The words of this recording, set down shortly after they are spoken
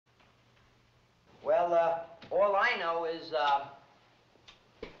Well, all I know is,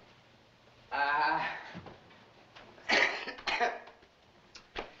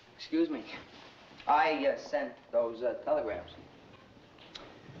 excuse me. I sent those telegrams.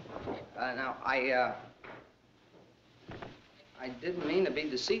 Now, I didn't mean to be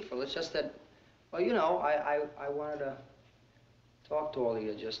deceitful. It's just that, well, you know, I wanted to talk to all of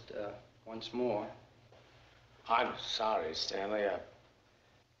you just once more. I'm sorry, Stanley.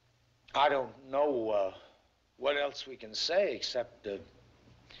 I don't know what else we can say except,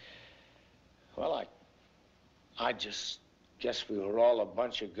 well, I just guess we were all a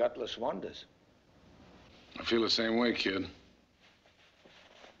bunch of gutless wonders. I feel the same way, kid.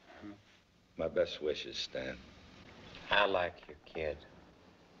 My best wishes, Stan. I like your kid.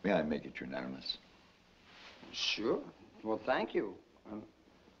 May I make it unanimous? Sure. Well, thank you.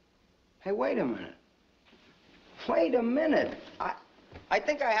 Hey, wait a minute. Wait a minute. I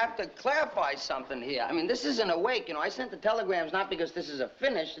think I have to clarify something here. I mean, this isn't a wake, you know. I sent the telegrams not because this is a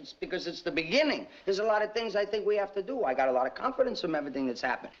finish, it's because it's the beginning. There's a lot of things I think we have to do. I got a lot of confidence from everything that's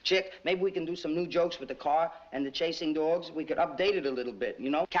happened. Chick, maybe we can do some new jokes with the car and the chasing dogs. We could update it a little bit, you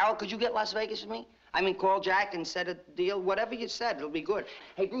know? Carol, could you get Las Vegas with me? I mean, call Jack and set a deal. Whatever you said, it'll be good.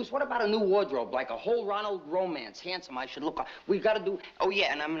 Hey, Bruce, what about a new wardrobe, like a whole Ronald romance? Handsome, I should look. We got to do... Oh,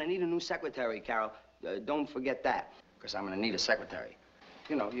 yeah, and I'm going to need a new secretary, Carol. Don't forget that, because I'm going to need a secretary.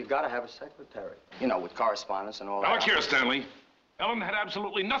 You know, you got to have a secretary. You know, with correspondence and all that. Now, look here, Stanley. Ellen had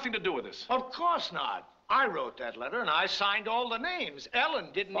absolutely nothing to do with this. Of course not. I wrote that letter, and I signed all the names. Ellen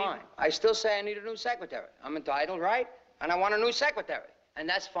didn't Fine. I still say I need a new secretary. I'm entitled, right? And I want a new secretary. And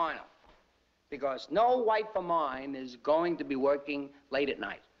that's final. Because no wife of mine is going to be working late at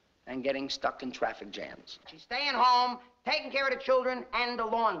night and getting stuck in traffic jams. She's staying home, taking care of the children and the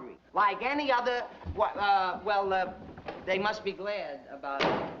laundry. Like any other, they must be glad about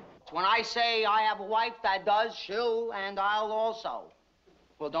it. When I say I have a wife that does, she'll and I'll also.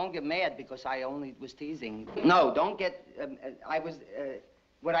 Well, don't get mad because I only was teasing. No, don't get,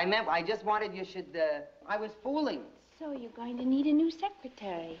 what I meant, I just wanted you should, I was fooling. So you're going to need a new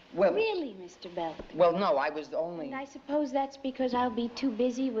secretary. Well, really, Mr. Belton? Well, no, I was only... And I suppose that's because I'll be too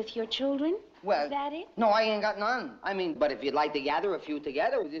busy with your children? Well... Is that it? No, I ain't got none. I mean, but if you'd like to gather a few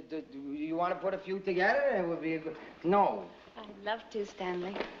together, you want to put a few together? It would be a good... No. I'd love to,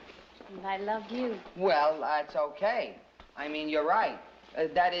 Stanley. And I love you. Well, that's okay. I mean, you're right.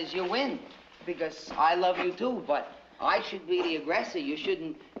 That is, you win. Because I love you, too, but I should be the aggressor. You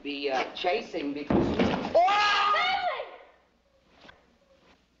shouldn't be chasing because... Oh!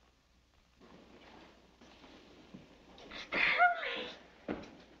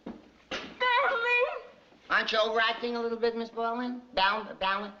 Aren't you overacting a little bit, Miss Berlin?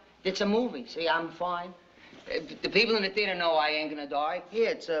 Down. It's a movie. See, I'm fine. The people in the theater know I ain't gonna die. Here,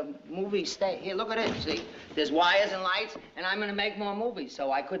 it's a movie stay. Here, look at it. See, there's wires and lights, and I'm gonna make more movies,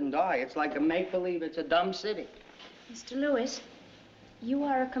 so I couldn't die. It's like a make-believe. It's a dumb city. Mr. Lewis, you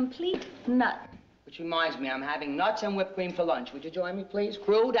are a complete nut. Which reminds me, I'm having nuts and whipped cream for lunch. Would you join me, please?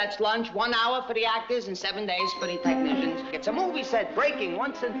 Crew, that's lunch. 1 hour for the actors and 7 days for the technicians. It's a movie set, breaking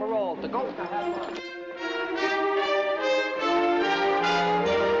once and for all. The ghost I have fun.